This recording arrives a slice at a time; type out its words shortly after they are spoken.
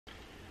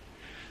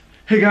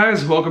Hey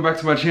guys, welcome back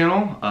to my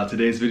channel.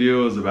 Today's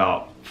video is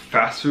about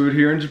fast food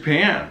here in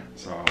Japan.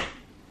 So,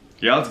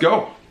 yeah, let's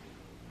go.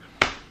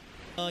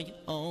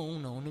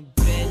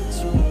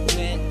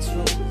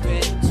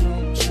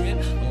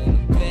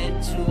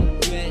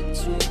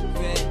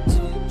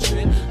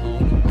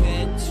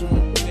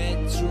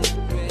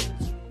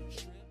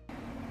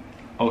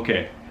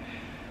 Okay,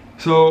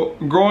 so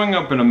growing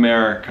up in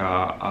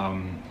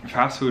America,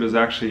 fast food is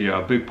actually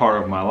a big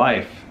part of my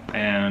life.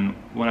 And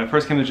when I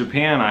first came to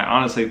Japan, I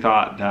honestly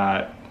thought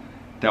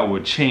that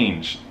would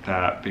change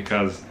that,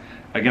 because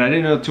again, I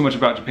didn't know too much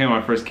about Japan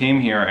when I first came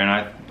here,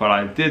 but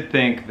I did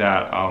think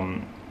that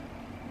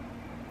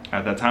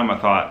at that time I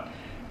thought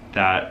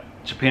that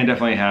Japan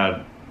definitely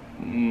had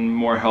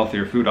more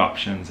healthier food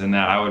options, and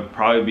that I would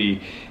probably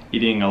be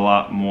eating a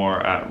lot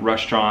more at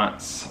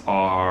restaurants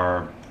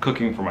or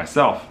cooking for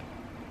myself.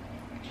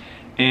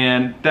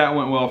 And that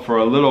went well for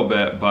a little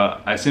bit,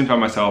 but I soon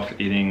found myself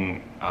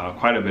eating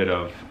quite a bit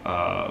of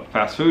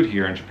fast food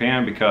here in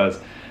Japan, because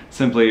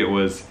simply it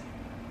was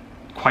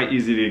quite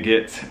easy to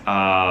get,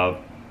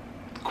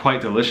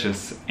 quite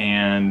delicious,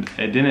 and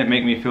it didn't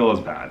make me feel as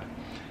bad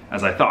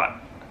as I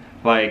thought.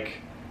 Like,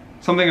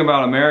 something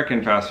about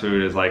American fast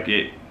food is like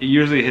it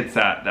usually hits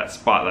that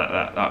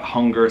spot, that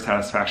hunger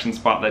satisfaction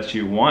spot that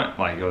you want,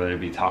 like whether it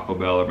be Taco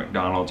Bell or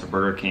McDonald's or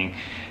Burger King.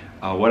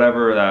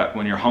 Whatever, that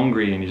when you're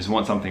hungry and you just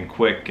want something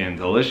quick and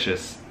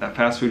delicious, that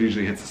fast food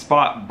usually hits the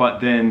spot.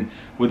 But then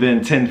within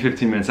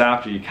 10-15 minutes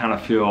after, you kind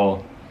of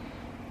feel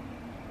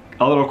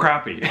a little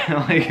crappy.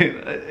 Like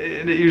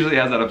it usually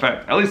has that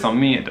effect, at least on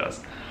me it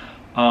does.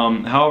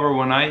 However,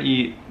 when I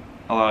eat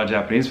a lot of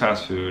Japanese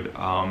fast food,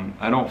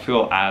 I don't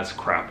feel as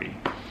crappy.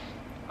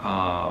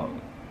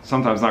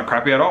 Sometimes not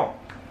crappy at all.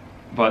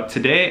 But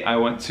today I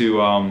went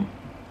to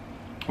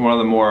one of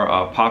the more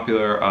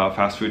popular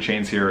fast food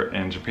chains here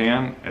in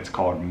Japan. It's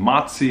called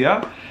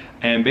Matsuya,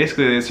 and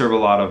basically they serve a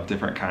lot of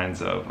different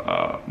kinds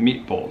of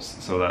meat bowls.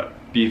 So that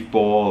beef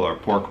bowl or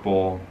pork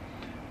bowl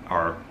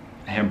or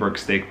hamburg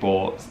steak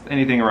bowl,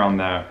 anything around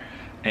there.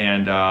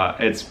 And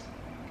it's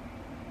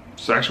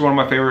actually one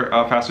of my favorite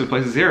fast food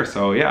places here.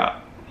 So yeah,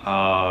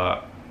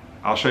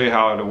 I'll show you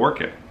how to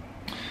work it.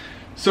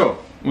 So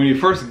when you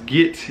first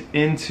get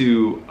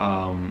into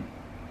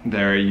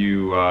there,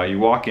 you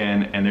walk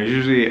in, and there's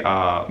usually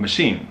a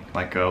machine,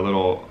 like a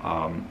little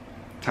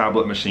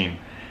tablet machine,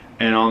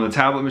 and on the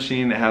tablet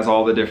machine it has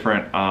all the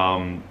different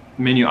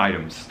menu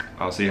items.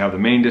 So you have the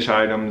main dish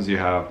items, you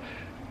have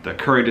the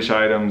curry dish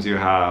items, you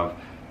have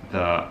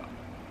the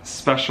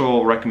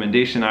special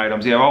recommendation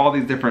items, you have all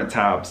these different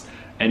tabs,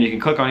 and you can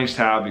click on each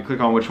tab, you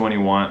click on which one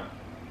you want.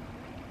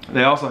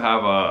 They also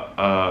have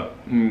a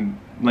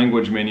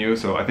language menu,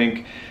 so I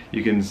think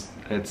you can,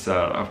 it's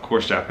of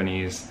course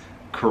Japanese,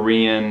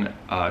 Korean,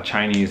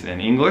 Chinese,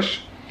 and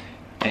English.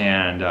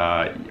 And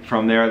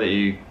from there that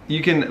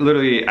you can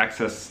literally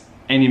access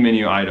any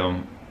menu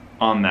item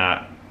on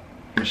that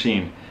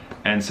machine.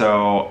 And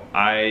so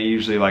I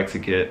usually like to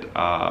get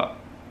a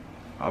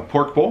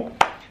pork bowl,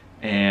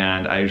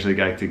 and I usually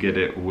like to get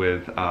it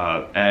with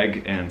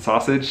egg and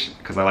sausage,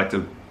 because I like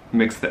to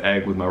mix the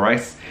egg with my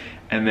rice.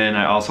 And then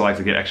I also like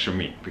to get extra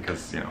meat,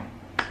 because, you know,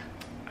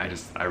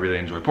 I really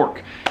enjoy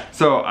pork.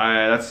 So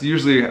that's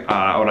usually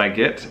what I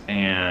get,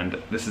 and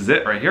this is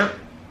it right here.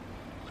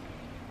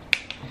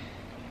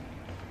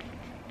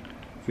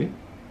 See?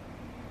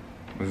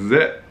 This is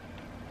it.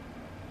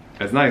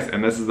 It's nice,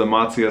 and this is the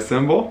Matsuya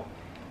symbol,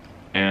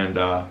 and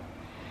I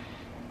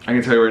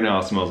can tell you right now,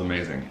 it smells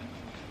amazing.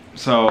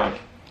 So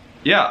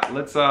yeah,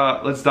 let's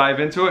dive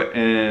into it,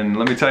 and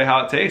let me tell you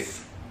how it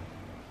tastes.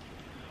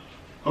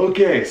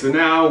 Okay, so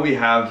now we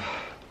have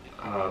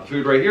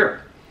food right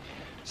here.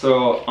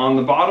 So on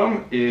the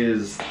bottom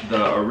is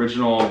the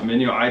original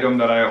menu item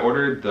that I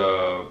ordered,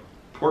 the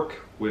pork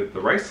with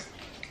the rice.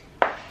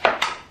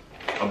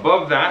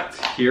 Above that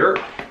here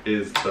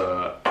is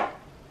the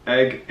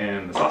egg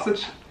and the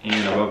sausage,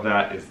 and above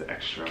that is the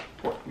extra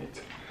pork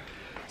meat.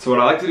 So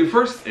what I like to do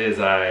first is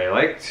I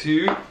like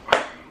to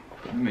put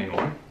the main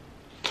one,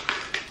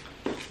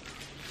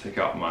 take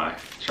out my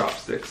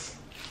chopsticks,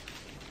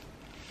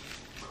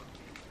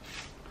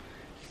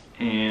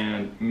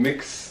 and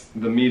mix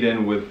the meat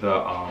in with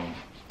the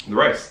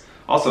rice.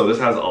 Also, this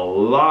has a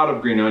lot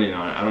of green onion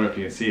on it. I don't know if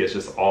you can see, it's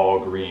just all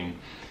green.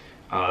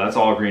 That's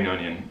all green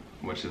onion,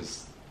 which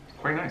is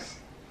quite nice.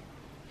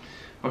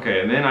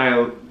 Okay, and then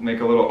I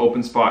make a little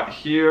open spot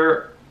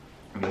here,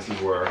 and this is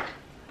where I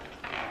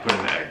put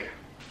an egg.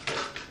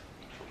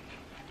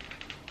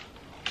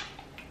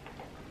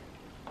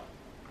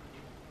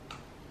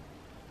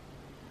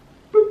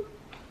 Boop.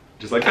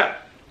 Just like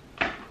that.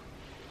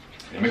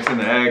 And mix in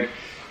the egg.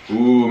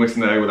 Ooh,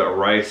 mixing the egg with that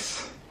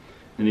rice.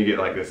 Then you get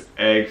like this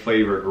egg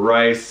flavored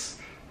rice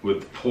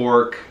with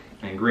pork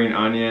and green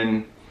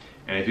onion.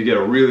 And if you get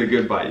a really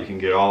good bite, you can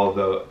get all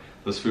of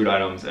those food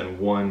items in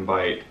one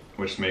bite,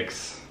 which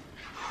makes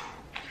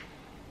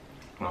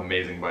an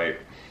amazing bite.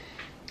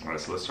 All right,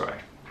 so let's try.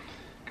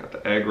 Got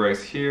the egg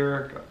rice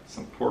here, got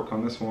some pork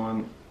on this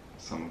one,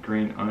 some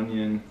green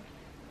onion.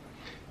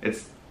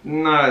 It's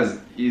not as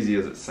easy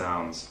as it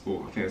sounds.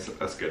 Ooh, I think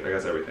that's good. I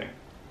got everything.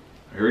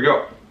 Here we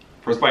go.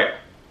 First bite.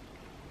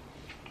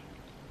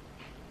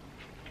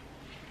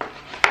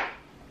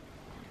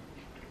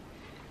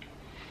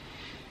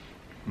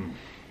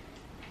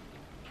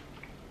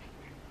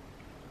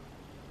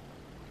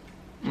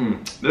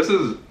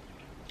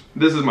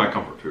 This is my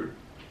comfort food.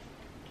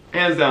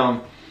 Hands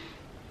down,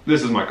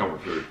 this is my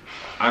comfort food.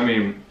 I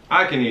mean,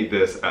 I can eat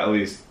this at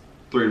least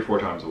 3 to 4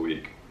 times a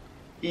week.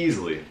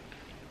 Easily.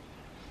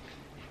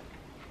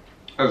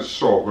 That's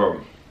so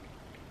good.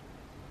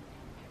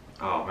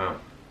 Oh man.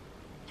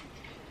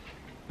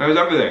 There's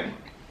everything.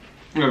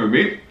 You have your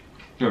meat,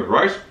 you have your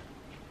rice,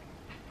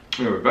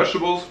 you have your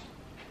vegetables,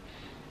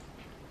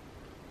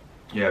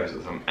 you have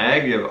some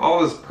egg, you have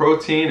all this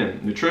protein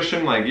and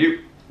nutrition. Like,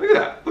 you look at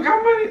that.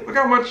 Look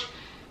how much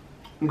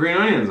green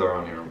onions are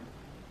on here.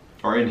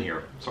 Are in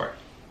here, sorry.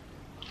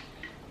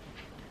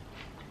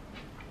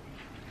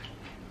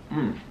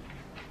 It's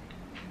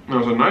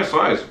a nice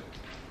size.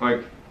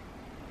 Like,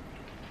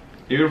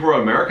 even for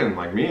an American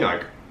like me,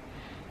 like,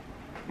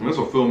 this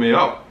will fill me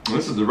up. And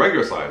this is the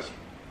regular size.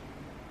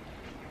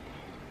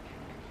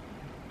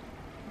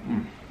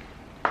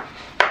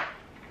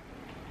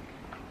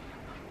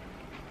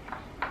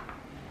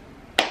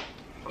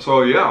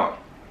 So yeah,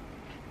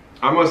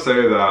 I must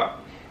say that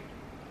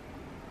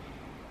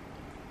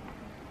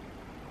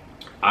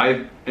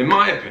in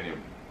my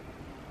opinion,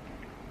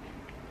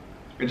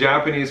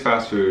 Japanese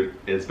fast food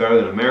is better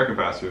than American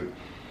fast food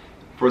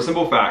for a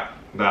simple fact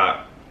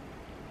that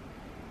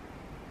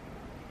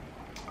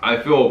I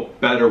feel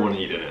better when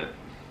eating it.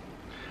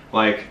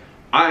 Like,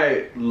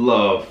 I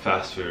love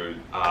fast food,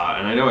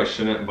 and I know I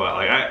shouldn't, but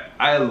like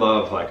I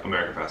love like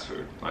American fast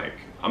food. Like,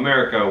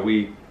 America,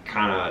 we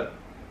kind of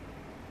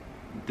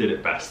did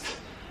it best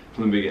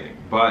from the beginning.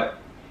 But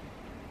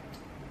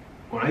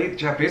when I eat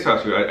Japanese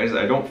fast food,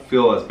 I don't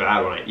feel as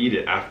bad when I eat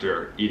it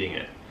after eating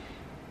it.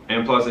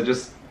 And plus,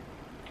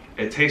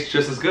 it tastes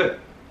just as good.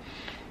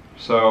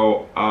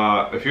 So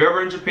if you're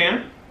ever in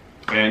Japan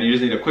and you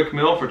just need a quick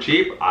meal for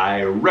cheap,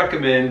 I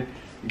recommend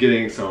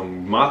getting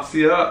some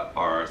Matsuya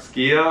or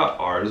Skia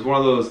or just one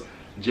of those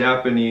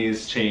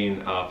Japanese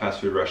chain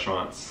fast food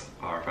restaurants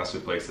or fast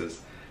food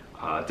places.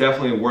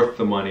 Definitely worth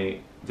the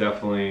money.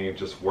 Definitely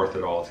just worth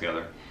it all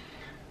together.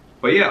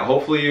 But yeah,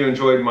 hopefully you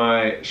enjoyed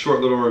my short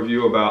little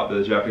review about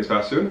the Japanese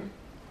fast food.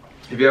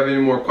 If you have any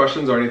more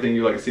questions or anything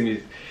you'd like to see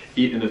me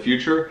eat in the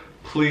future,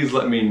 please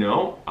let me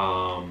know.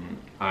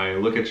 I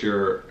look at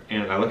your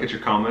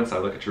comments, I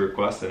look at your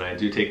requests, and I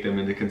do take them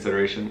into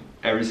consideration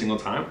every single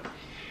time.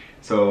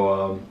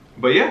 So,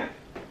 but yeah,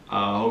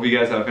 hope you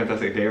guys have a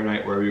fantastic day or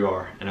night wherever you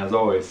are. And as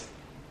always,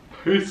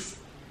 peace.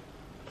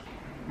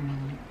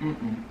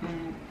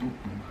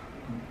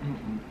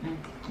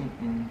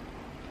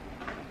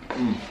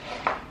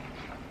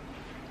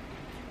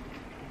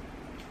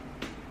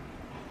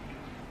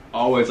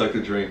 Always like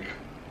to drink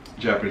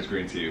Japanese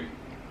green tea,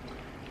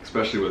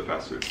 especially with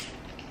fast food.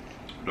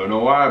 Don't know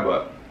why,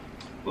 but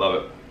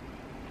love it.